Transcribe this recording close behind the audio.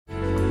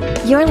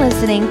You're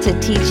listening to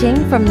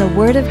teaching from the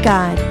Word of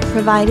God,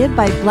 provided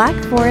by Black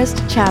Forest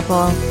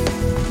Chapel.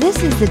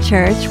 This is the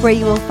church where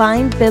you will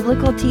find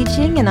biblical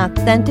teaching and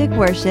authentic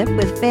worship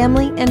with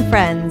family and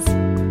friends.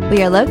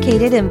 We are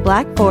located in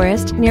Black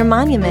Forest near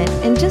Monument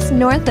and just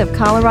north of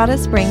Colorado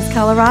Springs,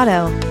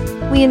 Colorado.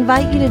 We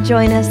invite you to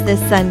join us this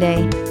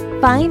Sunday.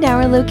 Find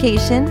our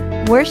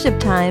location, worship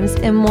times,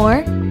 and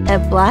more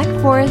at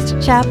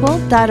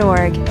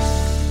blackforestchapel.org.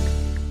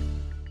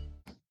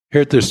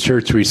 Here at this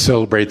church, we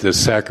celebrate the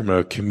sacrament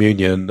of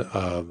communion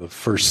the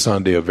first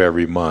Sunday of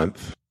every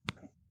month.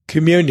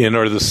 Communion,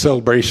 or the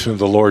celebration of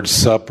the Lord's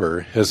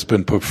Supper, has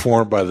been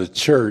performed by the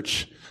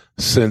church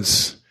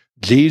since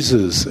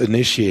Jesus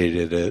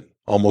initiated it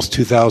almost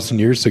 2,000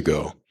 years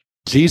ago.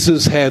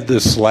 Jesus had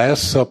this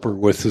Last Supper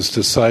with his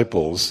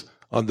disciples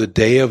on the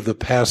day of the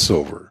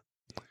Passover.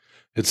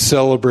 It's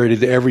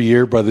celebrated every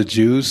year by the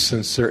Jews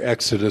since their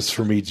exodus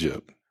from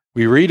Egypt.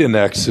 We read in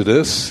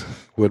Exodus,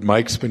 what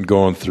Mike's been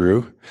going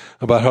through,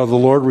 about how the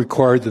Lord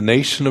required the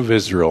nation of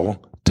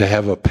Israel to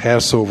have a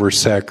Passover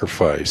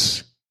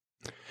sacrifice.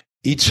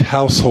 Each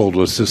household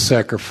was to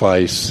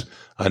sacrifice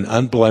an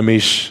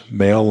unblemished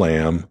male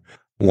lamb,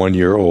 1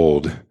 year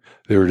old.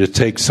 They were to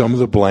take some of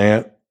the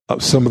blood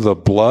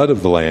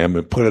of the lamb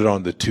and put it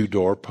on the two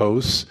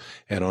doorposts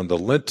and on the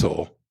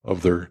lintel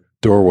of their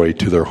doorway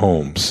to their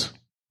homes.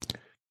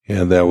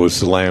 And that was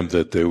the lamb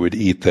that they would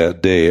eat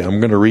that day. I'm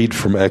going to read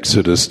from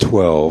Exodus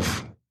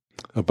 12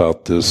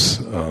 about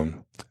this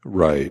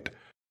rite.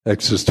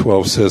 Exodus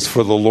 12 says,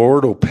 "For the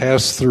Lord will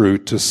pass through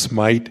to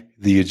smite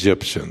the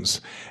Egyptians.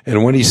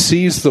 And when he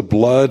sees the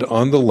blood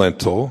on the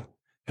lintel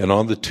and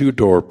on the two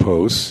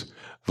doorposts,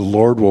 the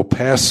Lord will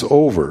pass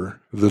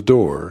over the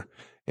door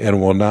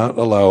and will not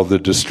allow the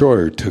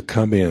destroyer to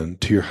come in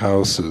to your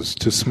houses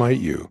to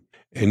smite you.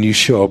 And you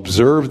shall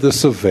observe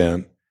this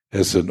event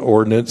as an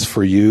ordinance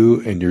for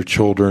you and your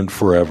children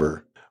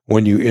forever,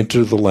 when you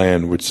enter the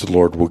land which the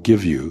Lord will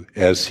give you,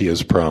 as he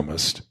has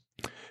promised.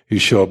 You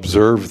shall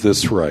observe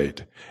this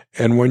rite.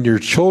 And when your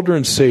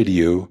children say to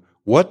you,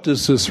 'What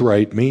does this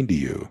rite mean to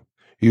you?'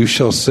 you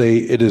shall say,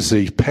 'It is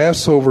a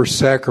Passover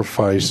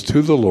sacrifice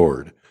to the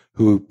Lord,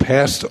 who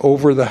passed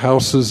over the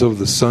houses of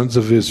the sons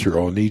of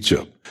Israel in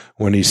Egypt,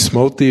 when he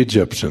smote the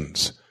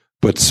Egyptians,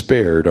 but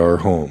spared our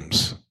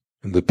homes.'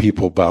 And the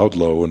people bowed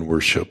low and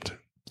worshipped."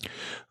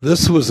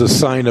 This was a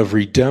sign of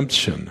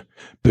redemption,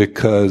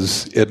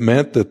 because it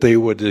meant that they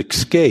would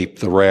escape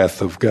the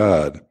wrath of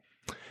God.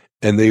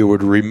 And they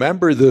would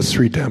remember this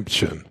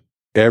redemption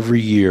every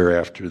year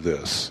after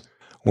this,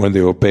 when they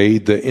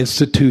obeyed the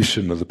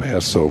institution of the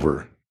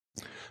Passover.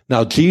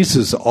 Now,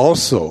 Jesus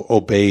also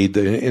obeyed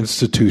the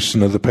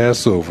institution of the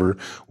Passover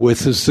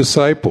with his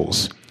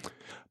disciples,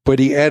 but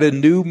he added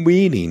new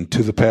meaning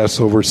to the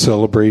Passover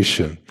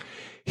celebration.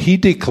 He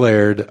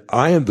declared,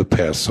 "I am the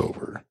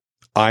Passover.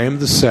 I am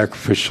the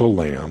sacrificial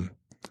lamb.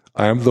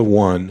 I am the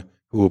one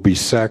who will be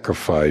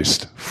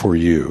sacrificed for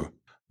you."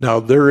 Now,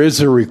 there is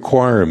a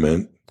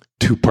requirement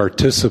to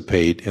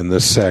participate in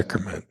this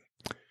sacrament.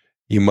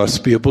 You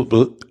must be a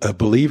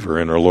believer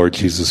in our Lord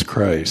Jesus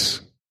Christ,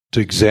 to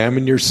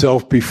examine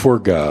yourself before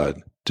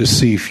God to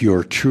see if you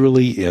are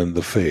truly in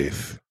the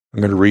faith. I'm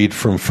going to read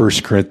from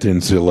 1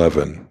 Corinthians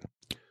 11.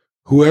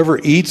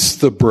 "Whoever eats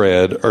the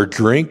bread or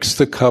drinks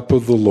the cup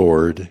of the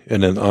Lord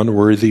in an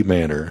unworthy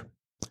manner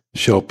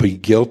shall be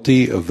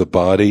guilty of the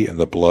body and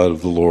the blood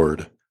of the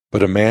Lord.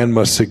 But a man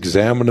must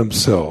examine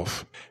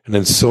himself, and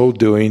in so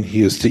doing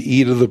he is to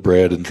eat of the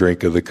bread and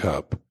drink of the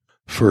cup.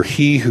 For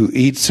he who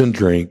eats and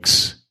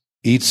drinks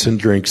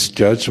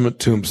judgment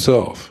to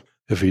himself,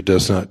 if he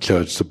does not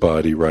judge the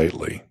body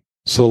rightly."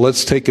 So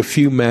let's take a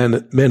few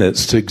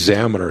minutes to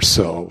examine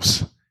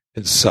ourselves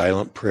in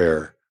silent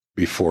prayer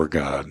before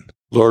God.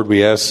 Lord,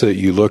 we ask that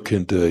you look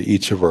into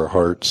each of our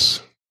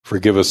hearts.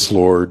 Forgive us,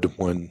 Lord,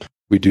 when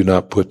we do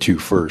not put you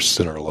first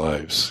in our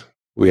lives.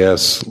 We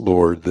ask,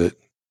 Lord, that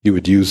you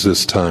would use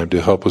this time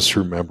to help us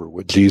remember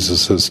what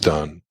Jesus has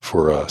done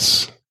for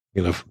us.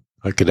 You know, if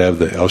I could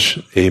have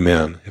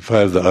amen. If I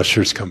have the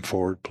ushers come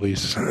forward,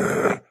 please.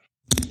 The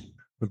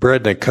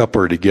bread and a cup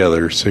are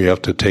together, so you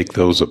have to take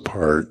those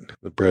apart.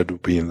 The bread will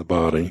be in the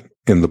bottom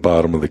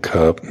of the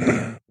cup.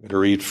 I'm going to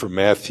read from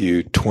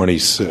Matthew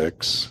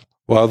 26.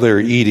 "While they were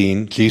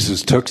eating,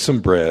 Jesus took some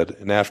bread,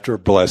 and after a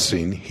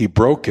blessing, he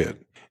broke it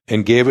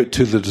and gave it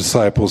to the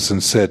disciples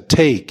and said,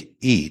 'Take,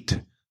 eat,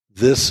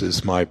 this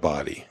is my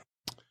body.'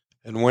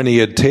 And when he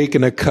had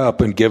taken a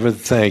cup and given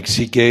thanks,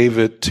 he gave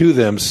it to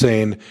them,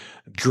 saying,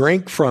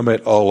 'Drink from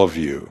it, all of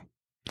you,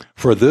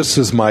 for this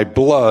is my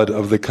blood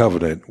of the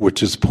covenant,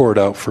 which is poured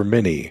out for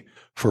many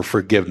for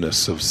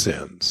forgiveness of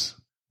sins.'"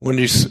 When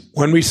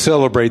we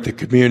celebrate the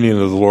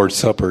communion of the Lord's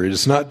Supper, it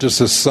is not just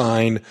a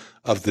sign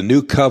of the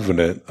new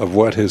covenant of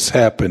what has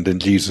happened in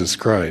Jesus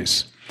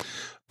Christ,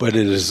 but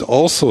it is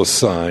also a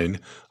sign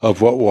of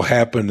what will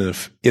happen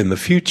in the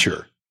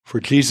future. For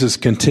Jesus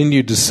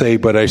continued to say,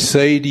 "But I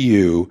say to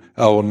you,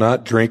 I will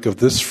not drink of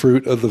this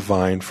fruit of the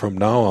vine from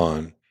now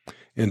on,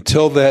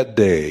 until that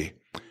day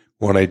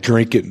when I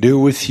drink it new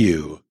with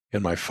you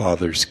in my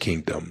Father's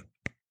kingdom."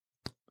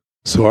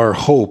 So our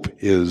hope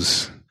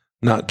is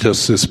not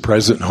just this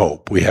present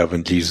hope we have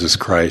in Jesus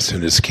Christ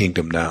and his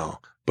kingdom now,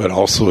 but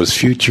also his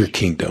future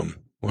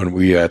kingdom when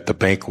we are at the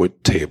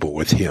banquet table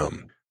with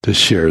him to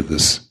share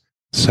this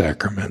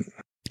sacrament.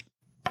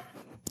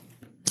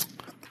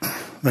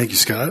 Thank you,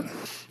 Scott.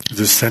 Is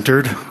this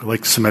centered? I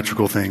like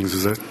symmetrical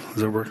things. Does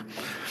that work?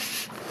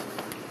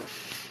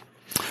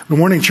 Good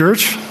morning,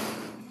 church.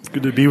 It's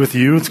good to be with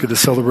you. It's good to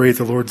celebrate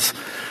the Lord's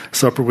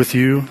Supper with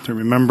you, to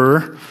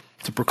remember,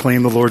 to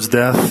proclaim the Lord's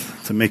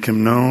death, to make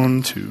him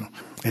known, to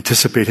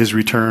anticipate his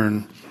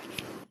return.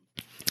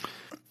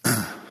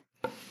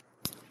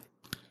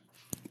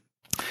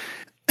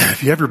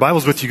 If you have your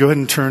Bibles with you, go ahead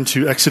and turn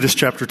to Exodus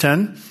chapter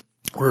 10.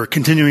 We're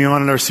continuing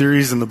on in our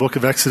series in the book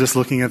of Exodus,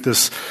 looking at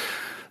this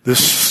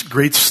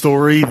great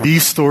story, the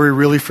story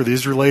really for the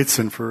Israelites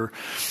and for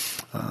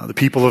the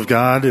people of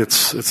God.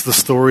 It's the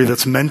story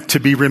that's meant to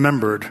be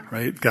remembered,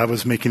 right? God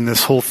was making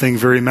this whole thing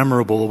very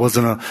memorable. It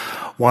wasn't a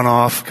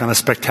one-off kind of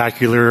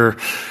spectacular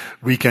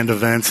weekend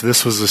event.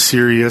 This was a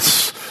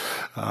serious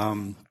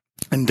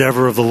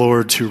endeavor of the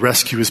Lord to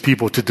rescue his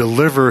people, to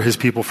deliver his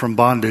people from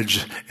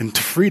bondage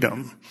into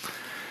freedom,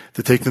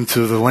 to take them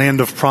to the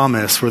land of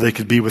promise where they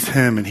could be with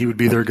him and he would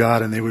be their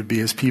God and they would be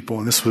his people.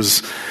 And this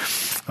was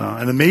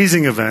an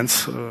amazing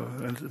event,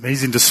 an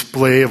amazing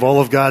display of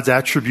all of God's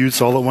attributes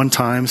all at one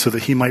time so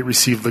that he might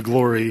receive the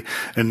glory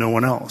and no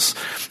one else.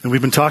 And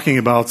we've been talking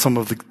about some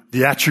of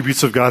the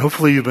attributes of God.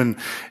 Hopefully you've been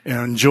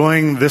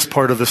enjoying this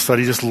part of the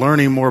study, just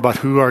learning more about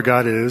who our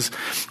God is.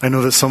 I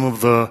know that some of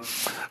the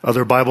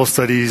other Bible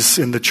studies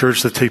in the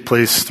church that take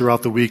place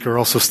throughout the week are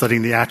also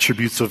studying the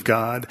attributes of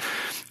God.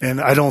 And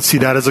I don't see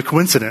that as a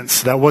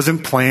coincidence. That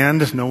wasn't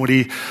planned.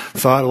 Nobody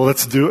thought, well,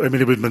 let's do it. I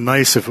mean, it would have been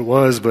nice if it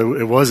was, but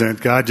it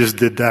wasn't. God just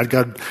did that.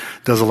 God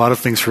does a lot of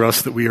things for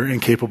us that we are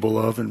incapable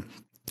of. And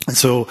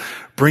so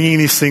bringing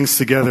these things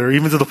together,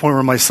 even to the point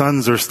where my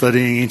sons are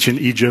studying ancient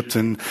Egypt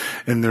and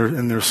in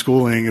their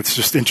schooling, it's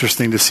just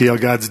interesting to see how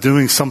God's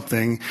doing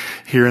something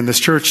here in this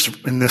church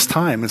in this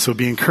time. And so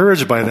be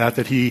encouraged by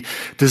that he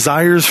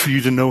desires for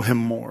you to know him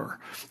more.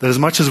 That as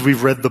much as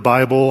we've read the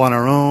Bible on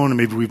our own,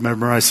 maybe we've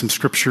memorized some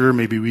scripture,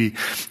 maybe we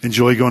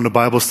enjoy going to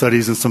Bible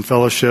studies and some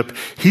fellowship,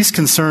 he's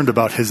concerned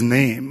about his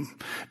name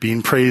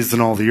being praised in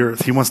all the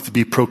earth. He wants to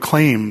be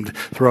proclaimed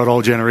throughout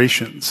all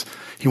generations.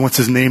 He wants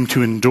his name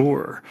to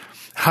endure.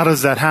 How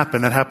does that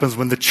happen? That happens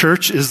when the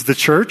church is the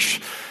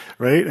church,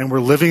 right? And we're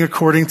living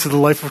according to the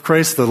life of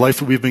Christ, the life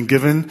that we've been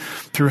given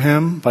through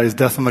him by his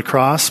death on the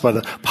cross, by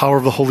the power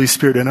of the Holy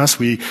Spirit in us.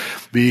 We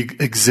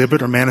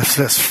exhibit or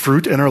manifest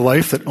fruit in our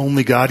life that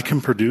only God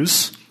can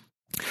produce.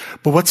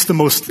 But what's the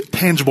most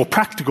tangible,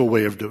 practical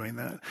way of doing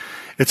that?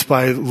 It's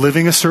by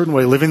living a certain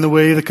way, living the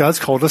way that God's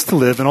called us to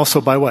live, and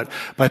also by what?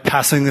 By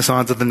passing this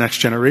on to the next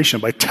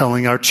generation, by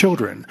telling our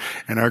children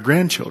and our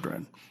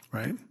grandchildren,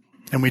 right?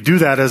 And we do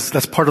that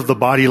that's part of the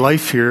body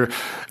life here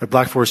at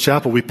Black Forest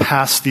Chapel. We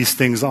pass these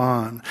things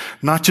on,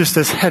 not just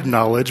as head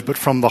knowledge, but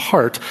from the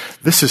heart.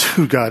 This is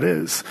who God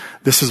is.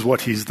 This is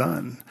what he's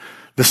done.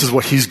 This is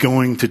what he's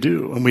going to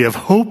do. And we have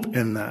hope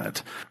in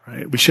that,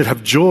 right? We should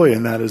have joy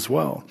in that as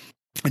well.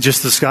 And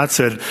just as Scott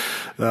said,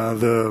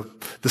 the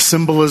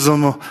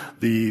symbolism,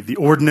 the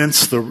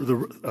ordinance, the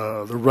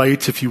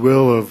rite, if you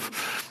will,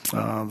 of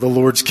the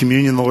Lord's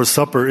communion, the Lord's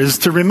supper, is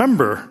to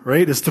remember,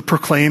 right? Is to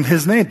proclaim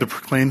his name, to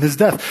proclaim his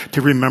death,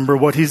 to remember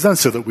what he's done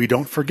so that we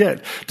don't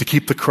forget, to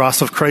keep the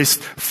cross of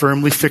Christ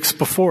firmly fixed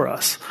before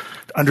us,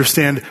 to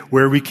understand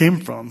where we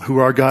came from, who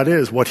our God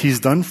is, what he's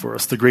done for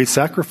us, the great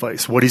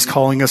sacrifice, what he's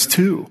calling us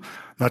to.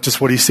 Not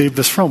just what he saved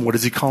us from, what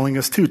is he calling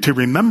us to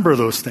remember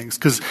those things.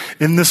 Because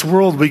in this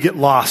world we get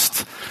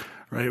lost,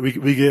 right?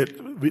 We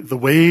get the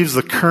waves,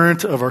 the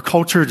current of our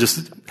culture,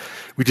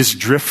 we just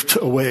drift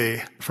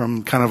away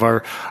from kind of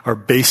our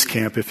base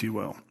camp, if you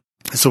will.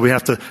 And so we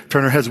have to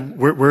turn our heads,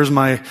 where's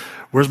my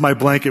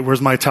blanket,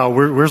 where's my towel,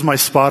 where's my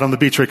spot on the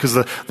beach, right? Because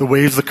the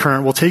waves, the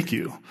current will take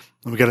you.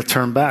 And we got to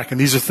turn back.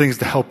 And these are things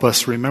to help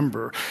us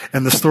remember.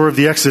 And the story of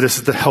the Exodus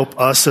is to help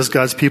us as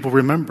God's people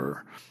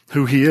remember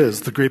who he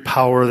is, the great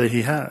power that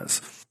he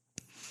has.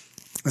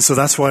 And so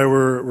that's why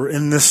we're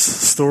in this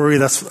story.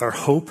 That's our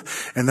hope.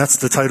 And that's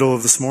the title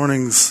of this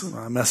morning's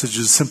message,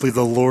 is simply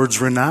the Lord's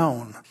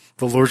Renown.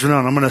 The Lord's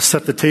Renown. I'm going to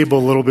set the table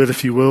a little bit,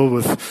 if you will,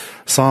 with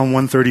Psalm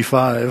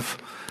 135.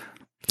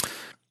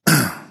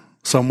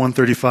 Psalm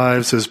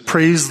 135 says,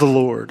 "Praise the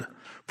Lord.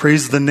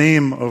 Praise the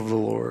name of the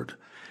Lord.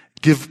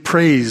 Give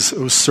praise,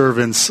 O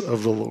servants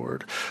of the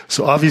Lord."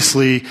 So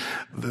obviously,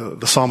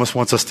 the psalmist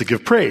wants us to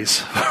give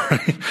praise,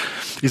 right?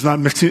 He's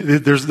not mixing,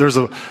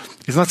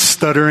 he's not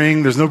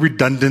stuttering. There's no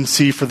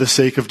redundancy for the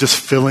sake of just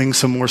filling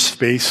some more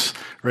space,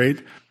 right?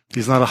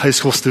 He's not a high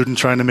school student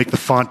trying to make the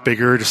font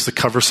bigger just to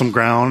cover some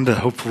ground to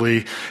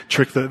hopefully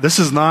trick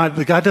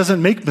God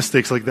doesn't make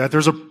mistakes like that.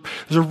 There's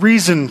a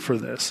reason for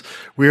this.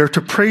 We are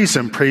to praise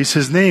him, praise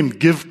his name,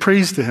 give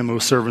praise to him, O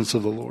servants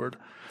of the Lord.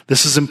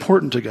 This is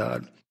important to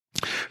God,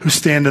 who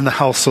stand in the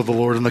house of the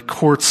Lord, in the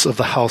courts of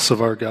the house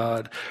of our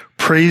God.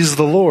 Praise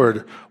the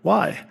Lord.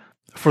 Why?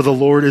 For the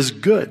Lord is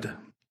good.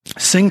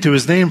 Sing to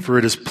his name, for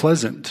it is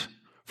pleasant.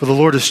 For the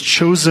Lord has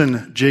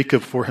chosen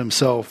Jacob for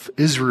himself,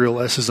 Israel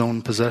as his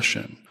own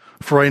possession.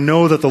 For I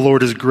know that the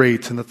Lord is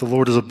great and that the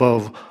Lord is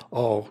above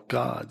all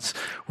gods.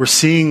 We're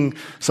seeing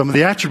some of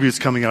the attributes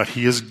coming out.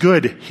 He is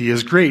good. He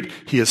is great.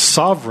 He is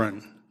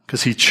sovereign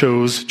because he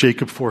chose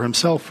Jacob for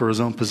himself, for his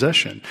own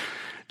possession.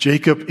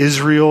 Jacob,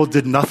 Israel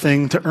did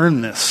nothing to earn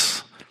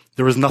this.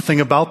 There was nothing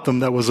about them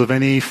that was of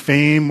any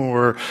fame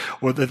or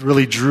that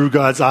really drew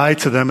God's eye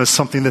to them as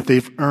something that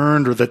they've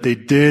earned or that they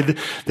did.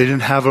 They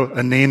didn't have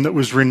a name that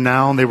was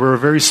renowned. They were a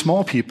very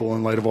small people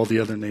in light of all the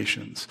other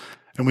nations.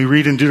 And we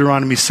read in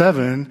Deuteronomy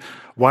 7,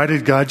 why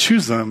did God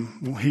choose them?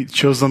 Well, he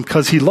chose them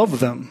because he loved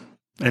them.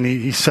 And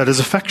he set his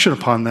affection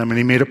upon them and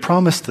he made a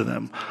promise to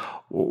them.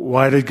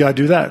 Why did God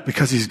do that?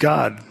 Because he's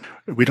God.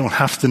 We don't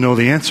have to know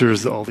the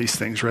answers to all these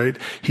things, right?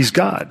 He's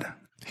God.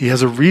 He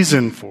has a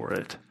reason for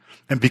it.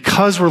 And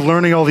because we're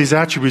learning all these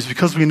attributes,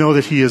 because we know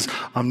that he is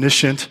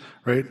omniscient,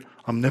 right?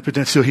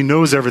 Omnipotent, so he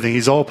knows everything.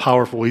 He's all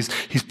powerful. He's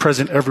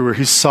present everywhere.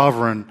 He's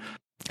sovereign.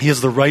 He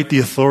has the right, the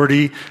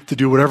authority to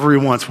do whatever he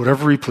wants,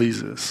 whatever he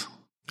pleases.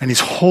 And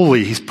he's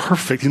holy. He's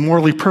perfect. He's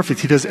morally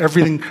perfect. He does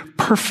everything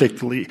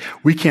perfectly.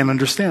 We can't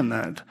understand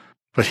that.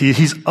 But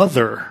he's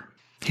other.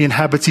 He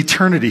inhabits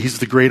eternity. He's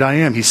the great I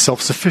am. He's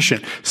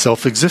self-sufficient,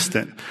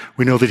 self-existent.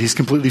 We know that he's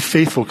completely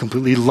faithful,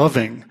 completely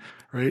loving,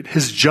 right?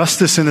 His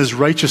justice and his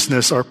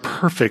righteousness are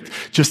perfect,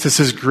 just as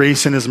his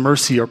grace and his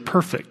mercy are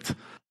perfect.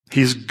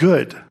 He's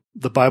good.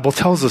 The Bible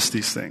tells us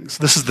these things.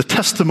 This is the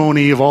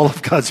testimony of all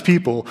of God's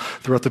people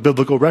throughout the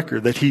biblical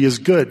record, that he is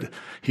good,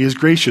 he is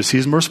gracious, he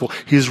is merciful,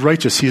 he is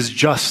righteous, he is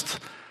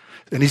just.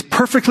 And he's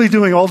perfectly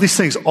doing all these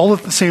things all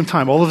at the same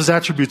time, all of his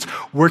attributes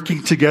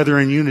working together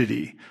in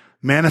unity,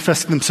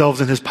 manifesting themselves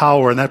in his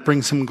power, and that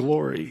brings him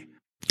glory.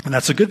 And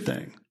that's a good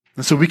thing.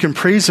 And so we can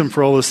praise him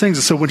for all those things.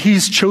 And so when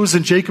he's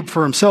chosen Jacob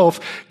for himself,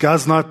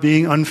 God's not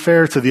being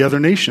unfair to the other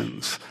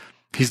nations.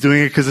 He's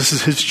doing it because this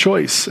is his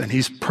choice, and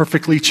he's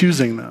perfectly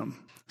choosing them.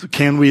 So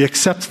can we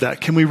accept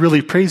that? Can we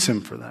really praise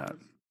him for that?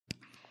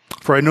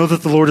 For I know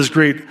that the Lord is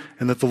great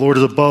and that the Lord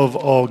is above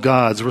all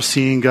gods. We're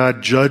seeing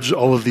God judge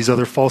all of these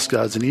other false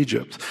gods in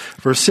Egypt.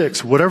 Verse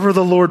 6, whatever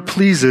the Lord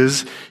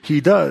pleases,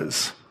 he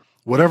does.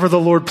 Whatever the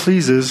Lord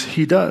pleases,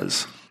 he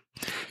does.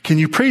 Can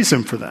you praise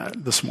him for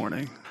that this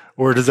morning?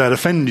 Or does that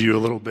offend you a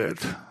little bit?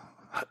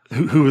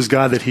 Who is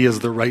God that he has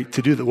the right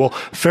to do that? Well,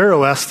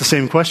 Pharaoh asked the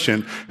same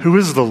question. Who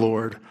is the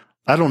Lord?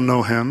 I don't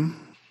know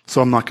him,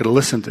 so I'm not going to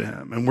listen to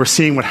him. And we're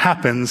seeing what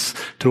happens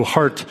to a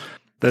heart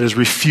that is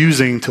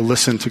refusing to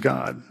listen to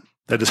God,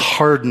 that is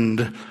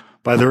hardened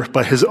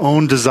by his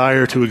own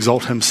desire to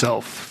exalt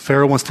himself.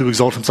 Pharaoh wants to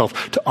exalt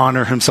himself, to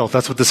honor himself.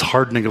 That's what this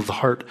hardening of the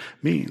heart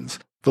means.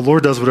 The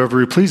Lord does whatever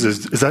he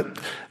pleases. Does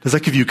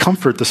that give you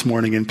comfort this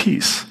morning and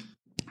peace?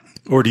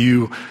 Or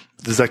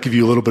does that give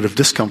you a little bit of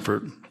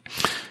discomfort?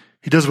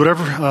 He does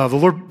whatever the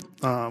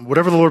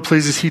Lord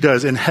pleases, he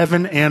does in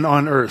heaven and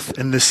on earth,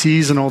 in the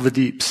seas and all the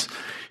deeps.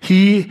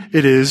 He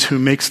it is who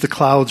makes the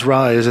clouds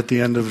rise at the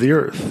end of the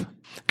earth.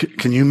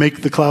 Can you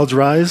make the clouds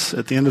rise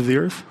at the end of the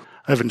earth?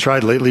 I haven't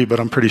tried lately, but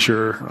I'm pretty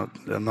sure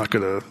I'm not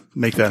going to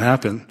make that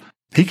happen.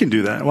 He can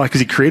do that. Why?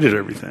 Because he created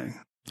everything.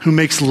 Who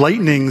makes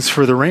lightnings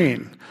for the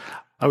rain?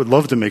 I would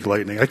love to make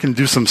lightning. I can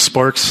do some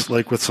sparks,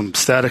 like with some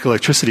static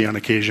electricity on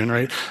occasion,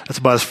 right? That's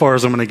about as far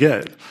as I'm going to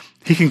get.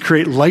 He can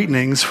create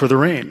lightnings for the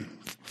rain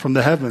from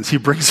the heavens. He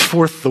brings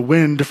forth the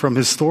wind from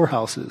his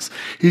storehouses.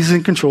 He's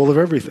in control of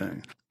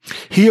everything.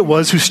 He it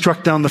was who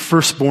struck down the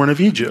firstborn of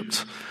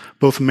Egypt,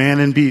 both man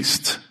and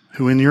beast,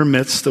 who in your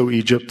midst, O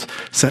Egypt,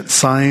 sent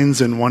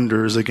signs and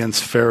wonders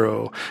against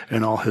Pharaoh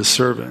and all his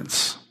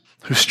servants,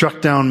 who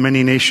struck down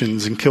many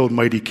nations and killed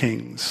mighty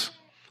kings,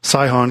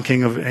 Sihon,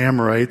 king of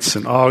Amorites,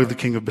 and Og, the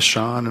king of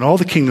Bashan, and all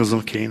the kingdoms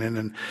of Canaan,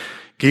 and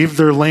gave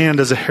their land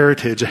as a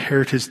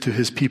heritage to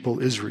his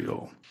people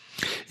Israel.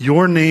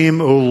 Your name,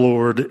 O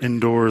Lord,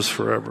 endures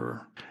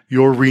forever.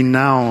 Your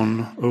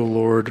renown, O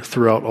Lord,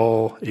 throughout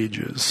all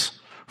ages.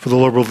 For the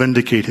Lord will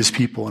vindicate his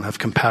people and have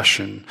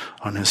compassion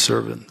on his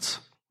servants.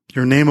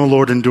 Your name, O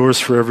Lord, endures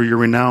forever. Your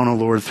renown, O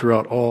Lord,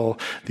 throughout all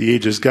the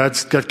ages. God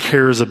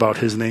cares about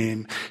his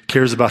name,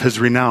 cares about his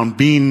renown,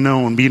 being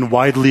known, being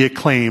widely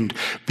acclaimed,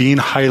 being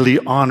highly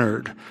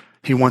honored.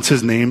 He wants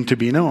his name to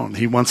be known.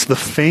 He wants the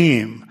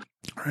fame.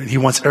 Right? He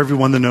wants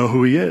everyone to know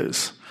who he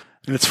is.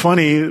 And it's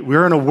funny,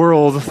 we're in a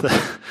world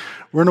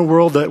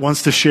that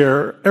wants to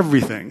share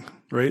everything,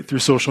 right, through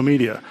social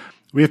media.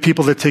 We have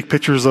people that take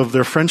pictures of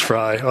their French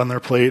fry on their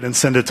plate and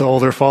send it to all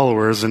their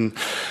followers, and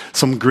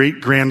some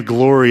great grand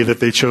glory that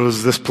they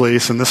chose this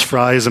place and this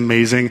fry is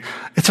amazing.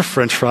 It's a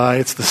French fry.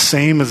 It's the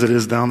same as it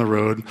is down the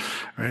road,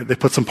 right? They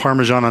put some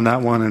Parmesan on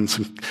that one and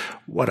some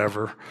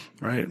whatever,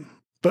 right?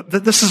 But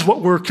this is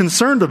what we're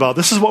concerned about.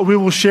 This is what we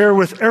will share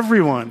with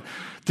everyone.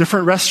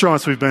 Different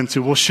restaurants we've been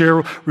to, we'll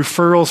share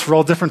referrals for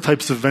all different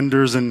types of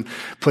vendors and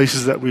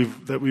places that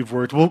we've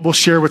worked. We'll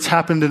share what's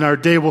happened in our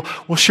day.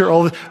 We'll share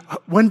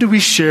when do we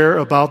share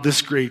about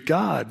this great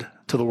God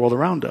to the world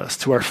around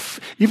us,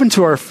 even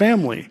to our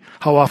family?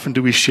 How often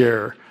do we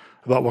share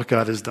about what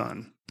God has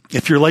done?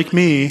 If you're like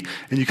me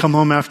and you come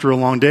home after a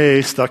long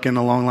day, stuck in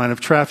a long line of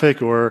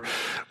traffic or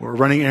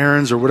running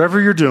errands or whatever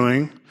you're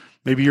doing,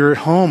 maybe you're at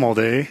home all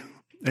day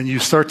and you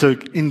start to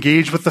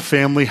engage with the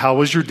family. How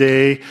was your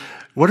day?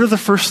 What are the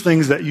first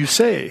things that you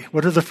say?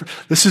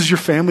 This is your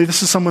family.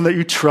 This is someone that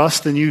you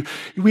trust, and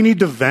we need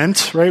to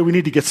vent, right? We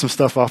need to get some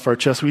stuff off our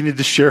chest. We need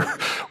to share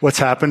what's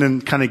happened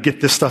and kind of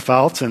get this stuff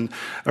out, and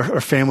our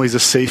family is a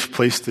safe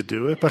place to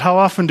do it. But how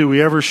often do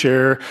we ever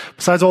share,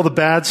 besides all the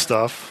bad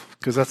stuff,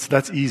 because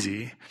that's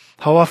easy,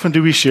 how often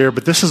do we share,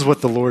 but this is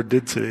what the Lord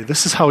did today.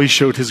 This is how he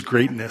showed his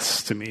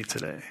greatness to me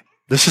today.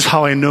 This is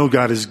how I know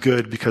God is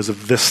good because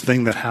of this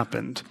thing that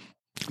happened.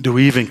 Do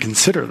we even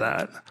consider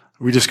that?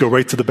 We just go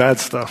right to the bad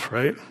stuff,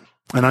 right?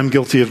 And I'm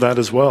guilty of that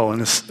as well.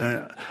 And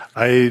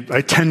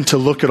I tend to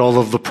look at all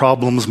of the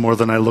problems more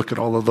than I look at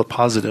all of the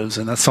positives.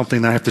 And that's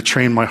something that I have to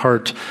train my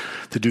heart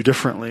to do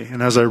differently.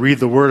 And as I read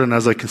the Word and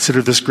as I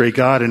consider this great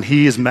God, and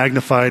he is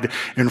magnified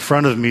in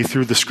front of me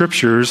through the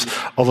Scriptures,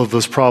 all of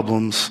those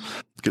problems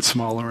get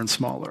smaller and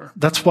smaller.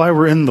 That's why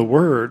we're in the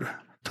Word,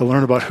 to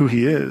learn about who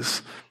he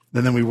is.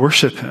 And then we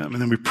worship him,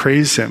 and then we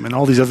praise him, and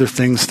all these other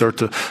things start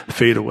to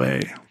fade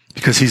away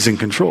because he's in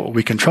control.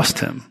 We can trust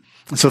him.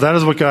 And so that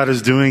is what God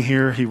is doing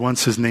here. He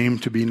wants his name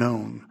to be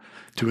known,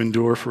 to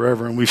endure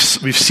forever. And we've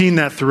seen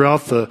that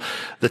throughout the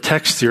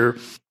text here.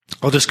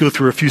 I'll just go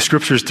through a few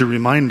scriptures to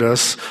remind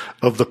us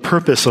of the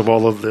purpose of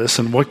all of this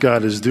and what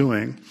God is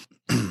doing.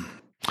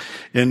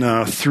 In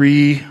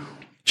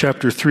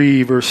chapter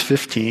 3, verse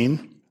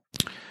 15,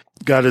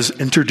 God is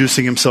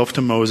introducing himself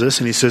to Moses,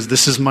 and he says,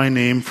 "This is my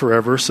name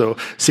forever. So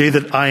say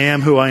that I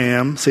am who I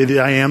am. Say that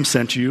I am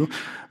sent you.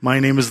 My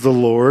name is the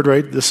Lord,"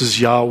 right? This is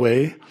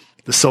Yahweh,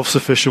 the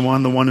self-sufficient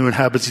one, the one who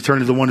inhabits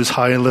eternity, the one who's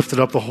high and lifted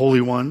up, the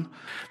Holy One.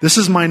 "This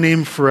is my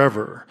name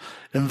forever,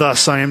 and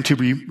thus I am to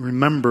be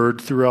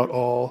remembered throughout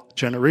all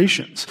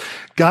generations."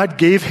 God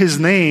gave his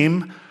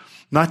name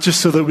not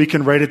just so that we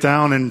can write it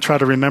down and try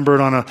to remember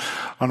it on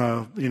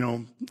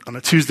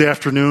a Tuesday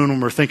afternoon when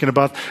we're thinking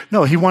about.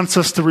 No, he wants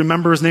us to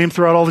remember his name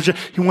throughout all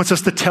he wants us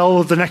to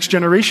tell the next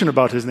generation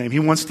about his name. He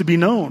wants to be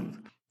known.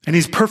 And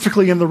he's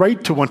perfectly in the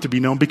right to want to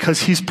be known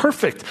because he's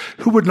perfect.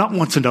 Who would not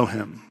want to know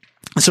him?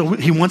 So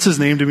he wants his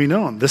name to be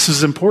known. This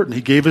is important.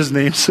 He gave his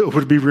name so it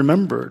would be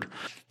remembered.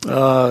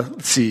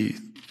 Let's see,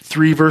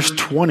 3 verse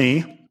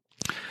 20.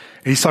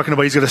 And he's talking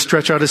about he's going to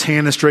stretch out his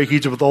hand and strike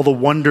Egypt with all the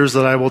wonders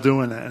that I will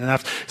do in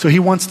it. So he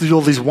wants to do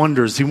all these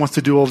wonders. He wants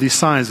to do all these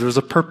signs. There's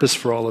a purpose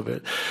for all of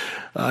it.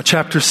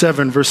 Chapter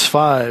 7, verse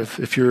 5,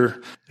 if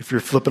you're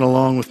flipping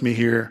along with me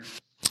here.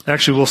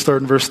 Actually, we'll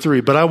start in verse 3.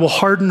 "But I will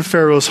harden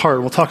Pharaoh's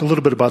heart." We'll talk a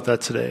little bit about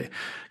that today.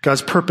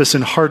 God's purpose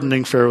in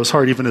hardening Pharaoh's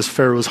heart, even as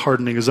Pharaoh's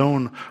hardening his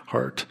own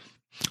heart.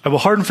 "I will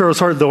harden Pharaoh's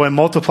heart, though I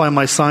multiply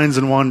my signs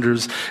and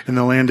wonders in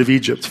the land of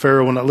Egypt.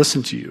 Pharaoh will not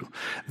listen to you.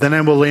 Then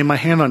I will lay my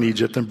hand on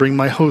Egypt and bring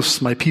my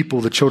hosts, my people,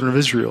 the children of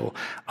Israel,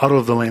 out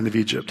of the land of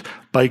Egypt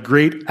by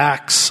great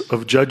acts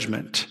of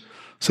judgment."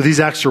 So these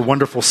acts are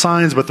wonderful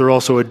signs, but they're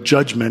also a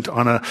judgment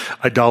on an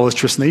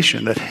idolatrous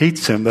nation that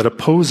hates him, that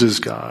opposes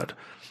God.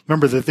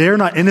 Remember that they're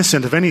not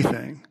innocent of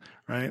anything,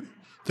 right?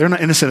 They're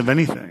not innocent of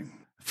anything.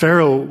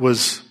 Pharaoh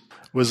was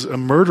a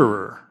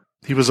murderer.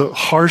 He was a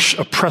harsh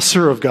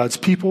oppressor of God's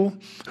people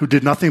who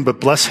did nothing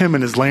but bless him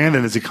and his land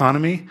and his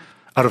economy.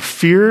 Out of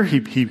fear, he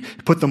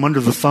put them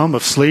under the thumb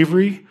of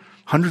slavery,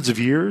 hundreds of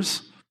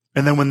years.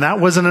 And then when that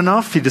wasn't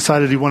enough, he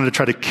decided he wanted to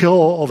try to kill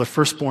all the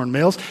firstborn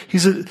males.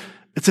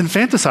 It's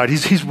infanticide.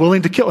 He's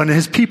willing to kill. And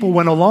his people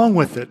went along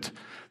with it.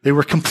 They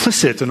were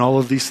complicit in all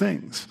of these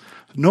things.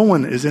 No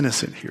one is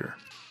innocent here.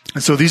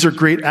 And so these are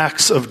great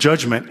acts of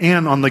judgment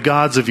and on the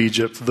gods of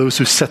Egypt, those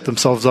who set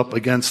themselves up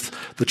against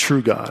the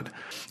true God.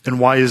 And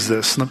why is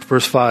this?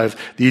 Verse 5,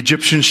 "The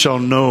Egyptians shall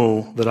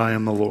know that I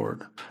am the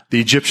Lord."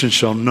 The Egyptians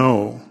shall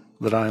know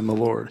that I am the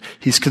Lord.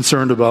 He's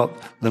concerned about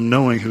them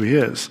knowing who he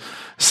is.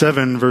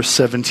 7 verse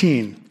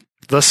 17,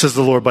 "Thus says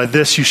the Lord, by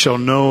this you shall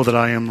know that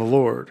I am the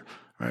Lord."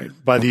 Right?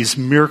 By these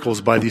miracles,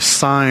 by these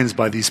signs,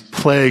 by these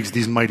plagues,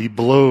 these mighty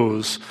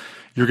blows,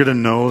 you're going to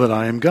know that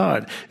I am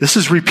God. This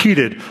is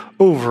repeated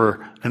over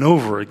and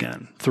over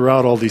again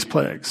throughout all these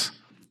plagues.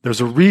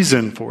 There's a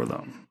reason for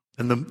them.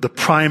 And the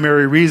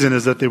primary reason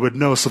is that they would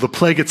know. So the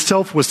plague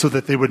itself was so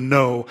that they would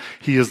know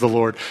he is the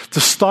Lord. To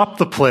stop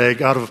the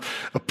plague out of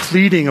a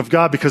pleading of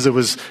God because it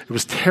was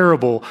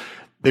terrible,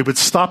 they would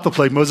stop the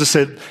plague. Moses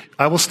said,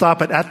 "I will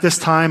stop it at this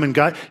time, and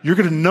God, you're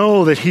going to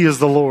know that he is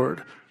the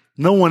Lord.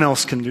 No one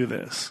else can do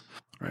this."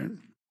 Right?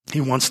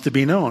 He wants to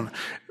be known.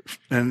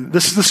 And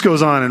this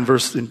goes on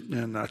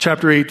in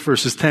chapter 8,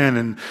 verses 10,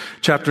 and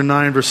chapter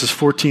 9, verses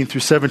 14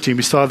 through 17.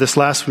 We saw this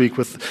last week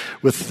with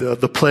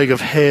the plague of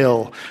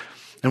hail.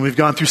 And we've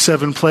gone through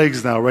 7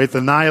 plagues now, right? The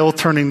Nile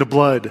turning to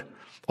blood.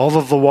 All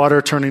of the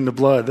water turning to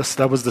blood.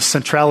 That was the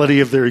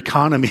centrality of their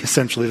economy,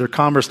 essentially, their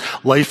commerce,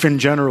 life in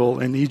general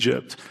in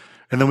Egypt.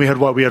 And then we had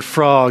what? We had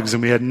frogs,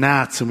 and we had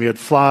gnats, and we had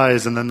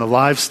flies, and then the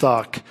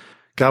livestock.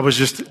 God was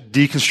just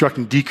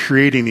deconstructing,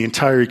 decreating the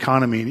entire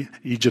economy in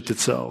Egypt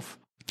itself.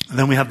 And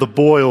then we had the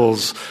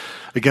boils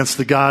against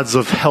the gods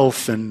of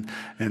health and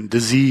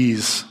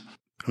disease.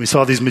 We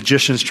saw these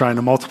magicians trying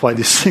to multiply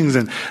these things,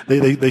 and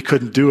they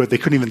couldn't do it. They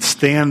couldn't even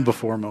stand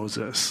before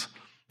Moses.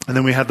 And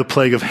then we had the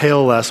plague of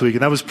hail last week,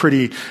 and that was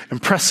pretty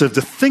impressive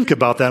to think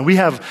about that. And we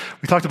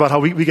talked about how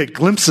we get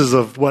glimpses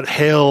of what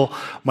hail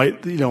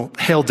might,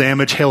 hail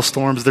damage,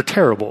 hailstorms, they're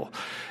terrible.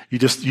 You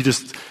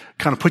just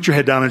kind of put your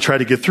head down and try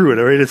to get through it,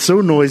 all right? It's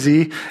so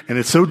noisy and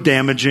it's so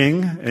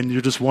damaging, and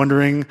you're just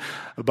wondering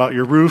about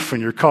your roof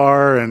and your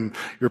car and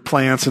your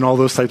plants and all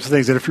those types of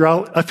things. And if you're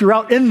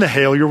out in the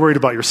hail, you're worried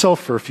about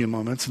yourself for a few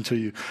moments until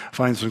you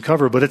find some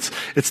cover. But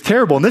it's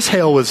terrible. And this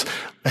hail was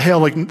a hail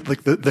like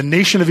the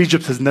nation of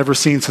Egypt has never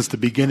seen since the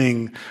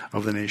beginning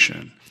of the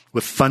nation,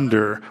 with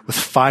thunder, with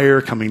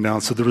fire coming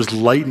down. So there was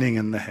lightning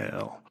in the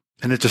hail,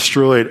 and it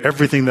destroyed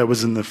everything that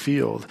was in the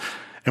field.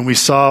 And we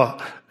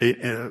saw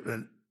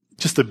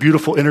just a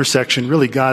beautiful intersection, really God